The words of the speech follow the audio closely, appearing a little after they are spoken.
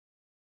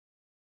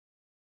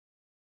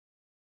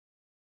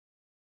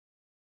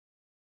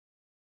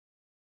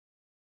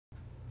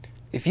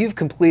If you've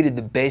completed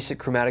the basic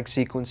chromatic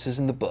sequences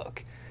in the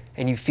book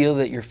and you feel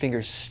that your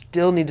fingers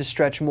still need to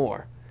stretch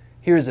more,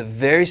 here is a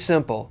very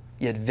simple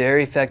yet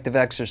very effective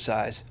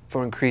exercise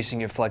for increasing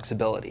your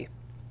flexibility.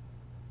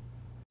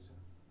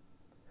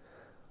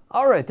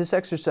 Alright, this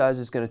exercise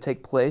is going to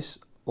take place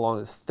along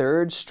the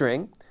third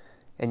string,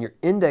 and your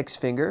index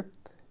finger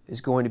is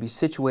going to be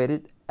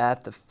situated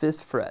at the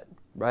 5th fret,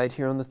 right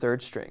here on the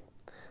 3rd string.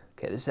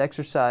 Okay, this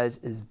exercise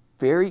is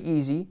very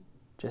easy.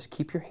 Just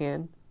keep your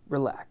hand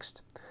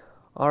relaxed.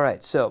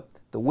 Alright, so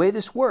the way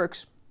this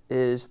works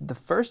is the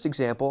first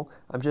example,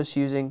 I'm just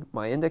using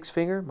my index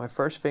finger, my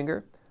first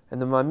finger, and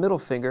then my middle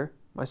finger,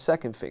 my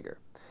second finger.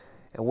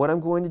 And what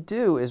I'm going to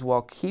do is,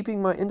 while keeping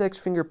my index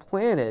finger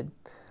planted,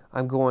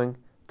 I'm going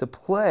to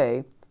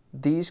play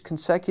these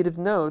consecutive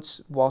notes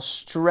while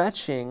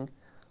stretching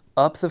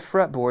up the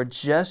fretboard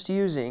just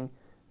using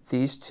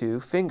these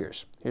two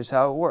fingers. Here's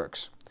how it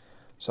works.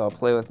 So I'll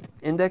play with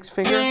index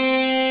finger,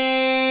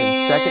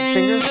 then second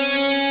finger,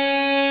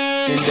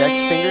 index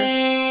finger,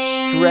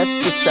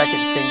 stretch the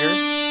second finger,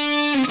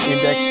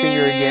 index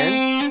finger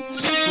again,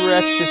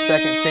 stretch the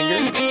second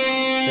finger,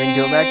 then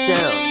go back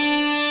down.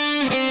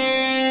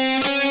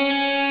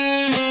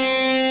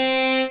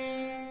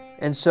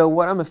 And so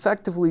what I'm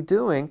effectively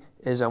doing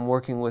is I'm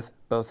working with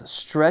both a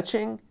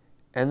stretching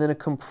and then a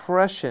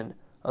compression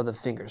of the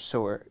fingers.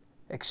 So we're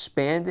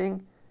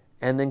expanding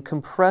and then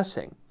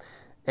compressing.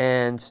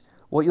 And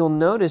what you'll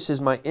notice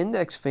is my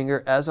index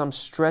finger, as I'm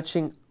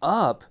stretching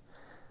up,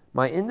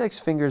 my index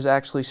finger is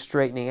actually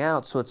straightening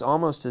out, so it's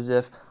almost as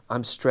if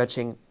I'm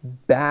stretching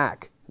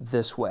back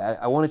this way.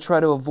 I want to try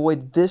to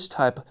avoid this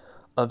type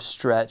of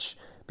stretch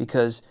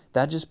because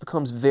that just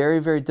becomes very,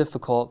 very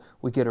difficult.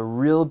 We get a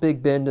real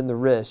big bend in the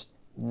wrist,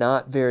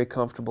 not very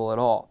comfortable at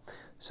all.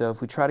 So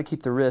if we try to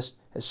keep the wrist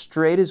as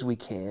straight as we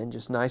can,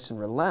 just nice and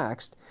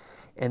relaxed,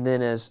 and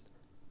then as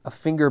a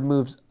finger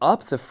moves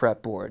up the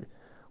fretboard,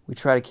 we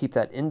try to keep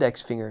that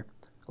index finger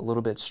a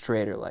little bit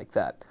straighter like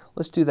that.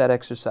 Let's do that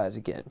exercise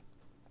again.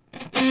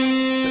 So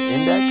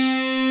index,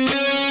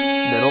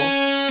 middle,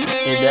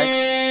 index,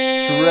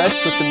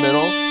 stretch with the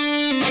middle,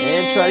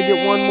 and try to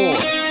get one more.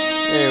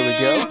 There we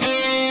go.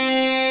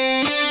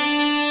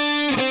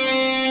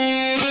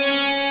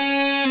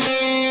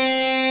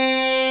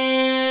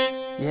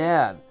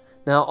 Yeah.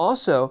 Now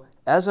also,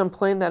 as I'm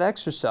playing that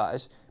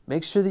exercise,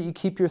 make sure that you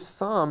keep your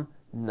thumb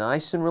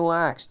nice and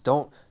relaxed.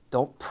 Don't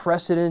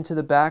press it into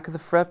the back of the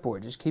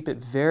fretboard. Just keep it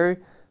very,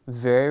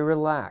 very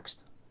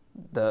relaxed.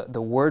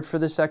 The word for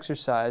this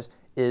exercise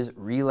is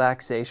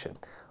relaxation.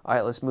 All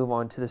right, let's move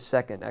on to the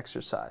second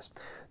exercise.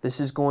 This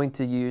is going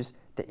to use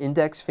the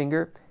index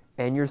finger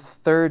and your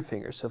third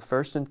finger, so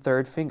first and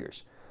third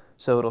fingers.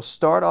 So it'll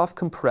start off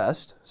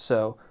compressed,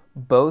 so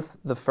both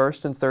the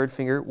first and third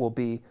finger will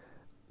be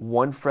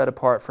 1 fret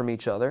apart from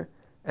each other,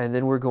 and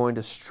then we're going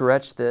to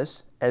stretch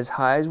this as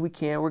high as we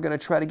can. We're going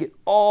to try to get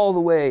all the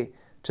way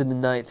to the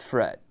 9th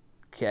fret.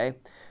 Okay?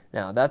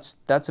 Now that's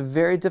a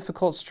very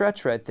difficult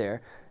stretch right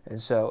there, and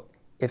so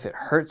if it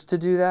hurts to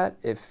do that,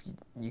 if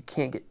you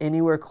can't get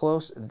anywhere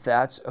close,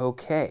 that's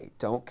okay.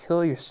 Don't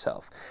kill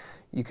yourself.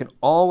 You can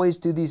always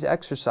do these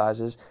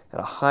exercises at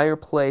a higher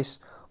place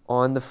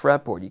on the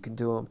fretboard. You can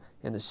do them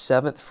in the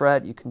 7th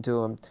fret, you can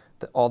do them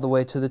all the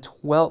way to the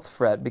 12th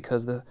fret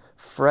because the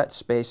fret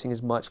spacing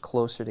is much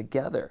closer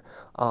together.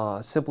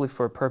 Simply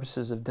for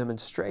purposes of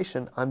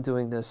demonstration, I'm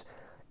doing this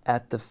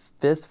at the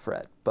 5th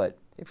fret, but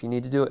if you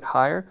need to do it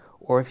higher,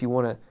 or if you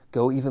want to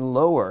go even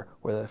lower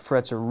where the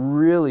frets are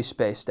really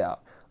spaced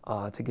out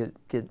to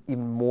get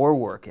even more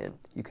work in,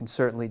 you can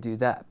certainly do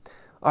that.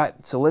 All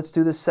right, so let's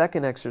do the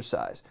second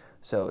exercise.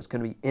 So it's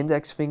going to be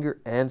index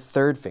finger and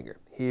third finger.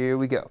 Here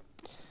we go.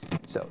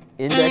 So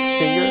index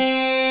finger,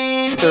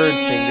 third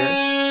finger,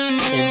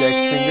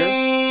 index finger,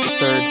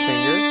 third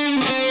finger.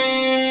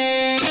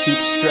 Just keep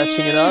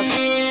stretching it up.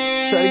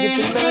 Let's try to get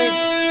the 9th.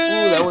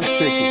 Ooh, that one's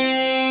tricky.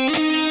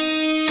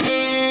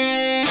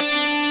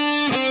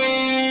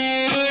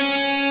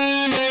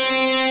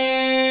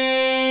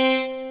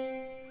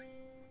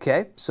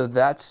 Okay, so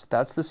that's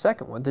the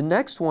second one. The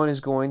next one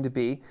is going to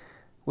be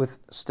with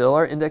still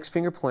our index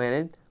finger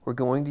planted. We're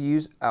going to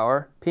use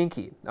our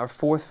pinky, our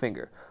 4th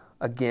finger.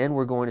 Again,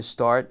 we're going to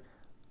start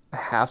a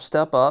half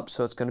step up,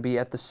 so it's going to be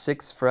at the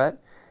 6th fret,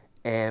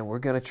 and we're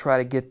going to try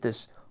to get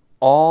this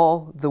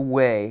all the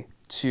way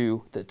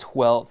to the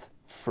 12th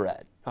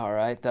fret. All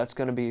right, that's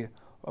going to be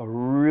a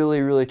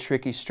really, really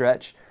tricky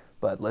stretch,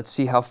 but let's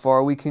see how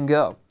far we can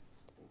go.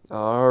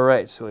 All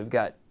right, so we've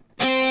got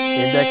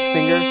index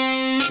finger,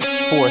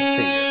 4th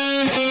finger.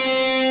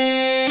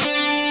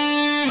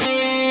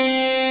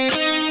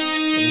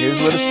 And here's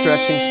where the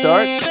stretching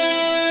starts.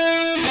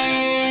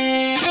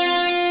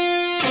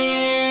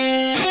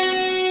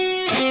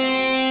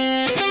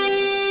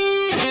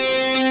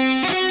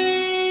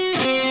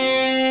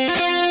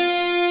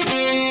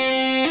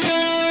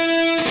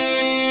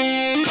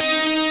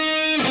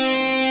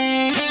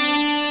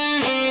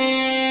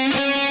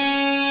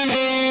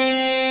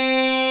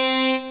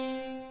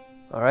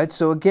 All right,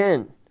 so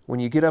again, when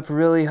you get up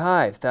really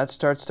high, if that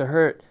starts to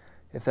hurt,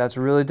 if that's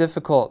really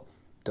difficult,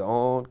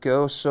 Don't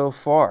go so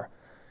far,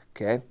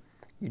 okay?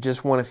 You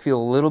just want to feel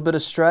a little bit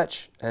of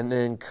stretch and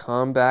then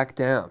come back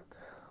down.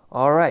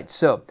 All right,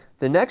 so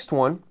the next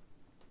one,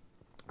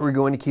 we're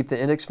going to keep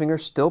the index finger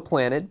still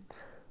planted,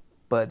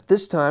 but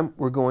this time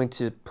we're going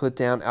to put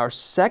down our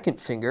second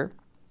finger,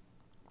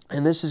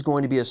 and this is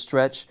going to be a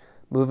stretch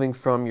moving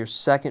from your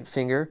second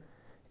finger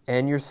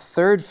and your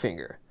third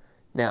finger.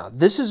 Now,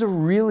 this is a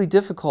really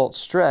difficult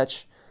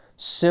stretch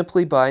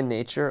simply by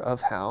nature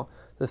of how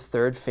the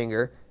third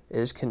finger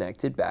is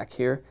connected back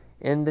here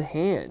in the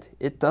hand.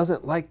 It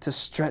doesn't like to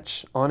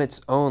stretch on its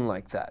own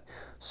like that.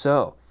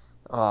 So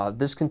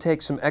this can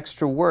take some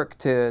extra work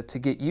to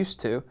get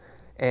used to.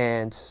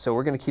 And so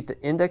we're going to keep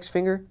the index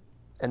finger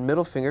and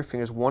middle finger,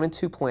 fingers 1 and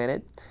 2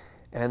 planted.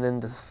 And then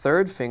the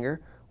third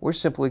finger, we're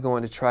simply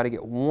going to try to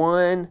get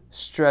one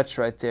stretch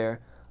right there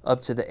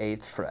up to the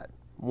 8th fret.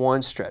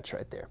 One stretch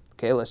right there.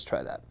 Okay, let's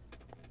try that.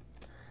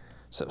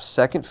 So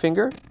second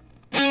finger,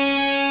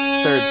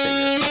 third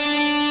finger.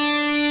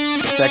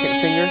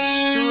 Second finger,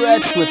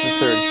 stretch with the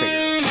third finger.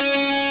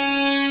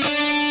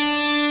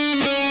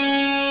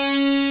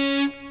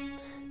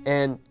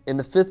 And in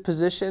the 5th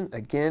position,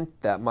 again,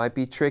 that might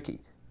be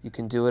tricky. You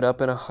can do it up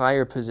in a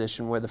higher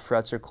position where the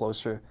frets are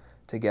closer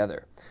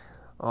together.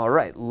 All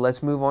right,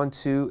 let's move on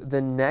to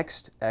the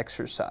next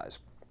exercise.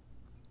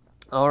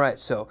 All right,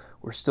 so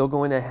we're still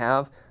going to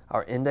have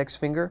our index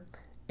finger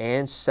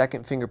and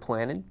second finger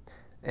planted.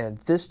 And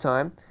this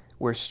time,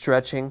 we're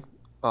stretching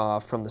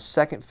from the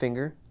second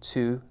finger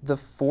to the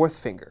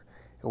 4th finger.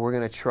 And we're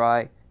going to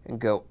try and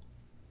go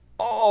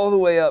all the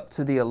way up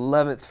to the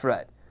 11th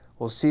fret.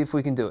 We'll see if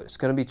we can do it. It's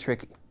going to be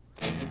tricky.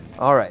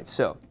 All right,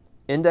 so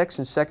index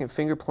and second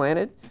finger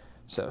planted.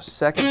 So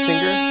second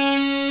finger,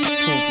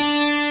 pinky.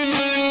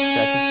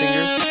 Second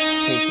finger,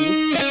 pinky.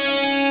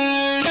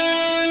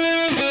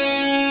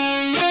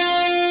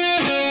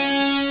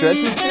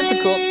 Stretch is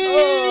difficult.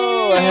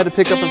 Oh, I had to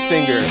pick up a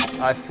finger.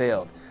 I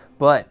failed.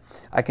 But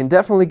I can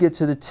definitely get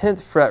to the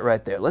 10th fret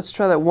right there. Let's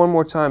try that one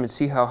more time and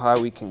see how high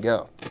we can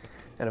go.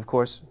 And of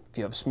course, if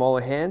you have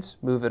smaller hands,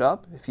 move it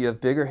up. If you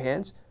have bigger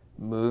hands,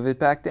 move it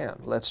back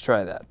down. Let's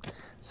try that.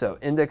 So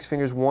index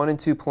fingers 1 and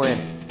 2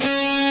 planted.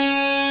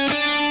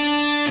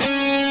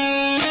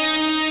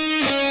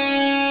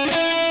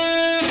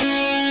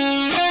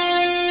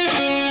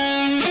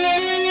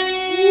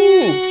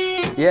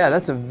 Yeah,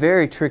 that's a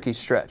very tricky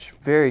stretch,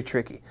 very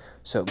tricky.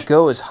 So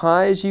go as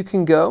high as you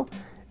can go,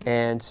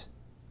 and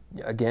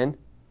again,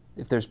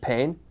 if there's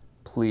pain,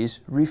 please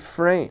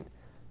refrain.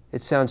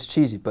 It sounds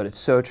cheesy, but it's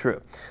so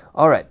true.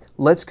 All right,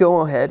 let's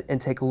go ahead and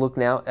take a look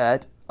now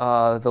at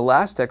the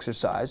last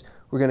exercise.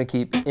 We're going to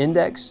keep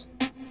index,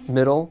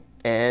 middle,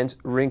 and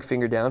ring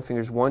finger down.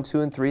 Fingers 1, 2,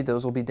 and 3,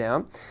 those will be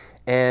down.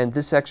 And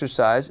this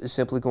exercise is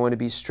simply going to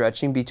be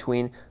stretching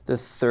between the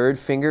 3rd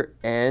finger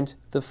and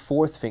the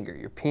 4th finger,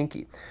 your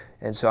pinky.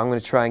 And so I'm going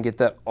to try and get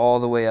that all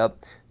the way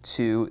up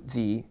to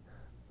the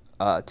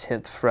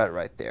 10th fret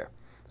right there.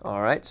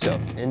 All right, so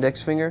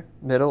index finger,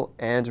 middle,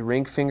 and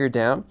ring finger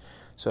down.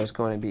 So it's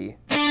going to be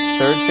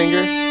 3rd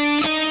finger,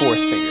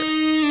 4th finger,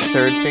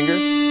 3rd finger,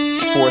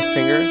 4th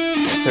finger,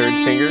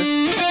 3rd finger,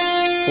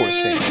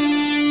 4th finger.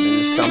 And then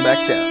just come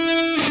back down.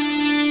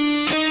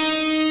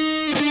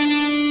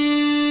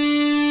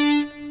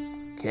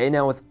 Okay,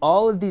 now with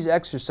all of these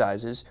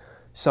exercises,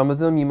 some of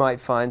them you might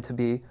find to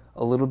be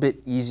a little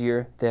bit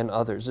easier than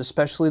others,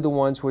 especially the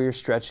ones where you're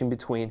stretching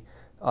between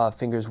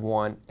fingers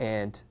 1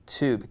 and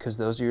 2, because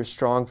those are your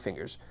strong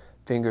fingers.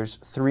 Fingers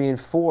 3 and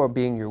 4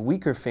 being your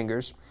weaker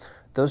fingers,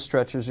 those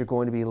stretches are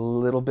going to be a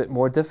little bit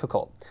more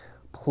difficult.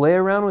 Play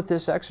around with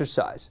this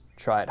exercise.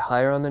 Try it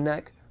higher on the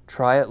neck,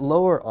 try it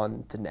lower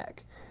on the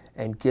neck,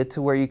 and get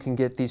to where you can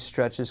get these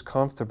stretches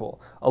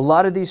comfortable. A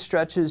lot of these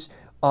stretches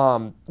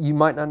you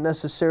might not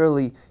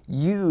necessarily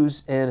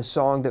use in a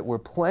song that we're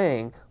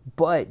playing,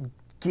 but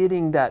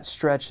getting that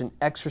stretch and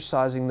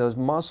exercising those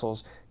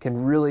muscles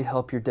can really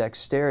help your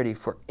dexterity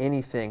for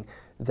anything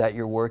that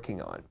you're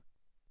working on.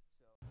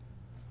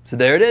 So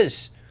there it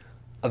is,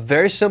 a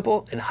very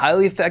simple and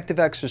highly effective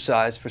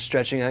exercise for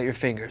stretching out your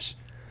fingers.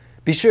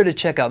 Be sure to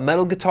check out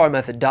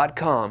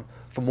metalguitarmethod.com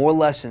for more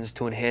lessons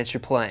to enhance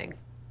your playing.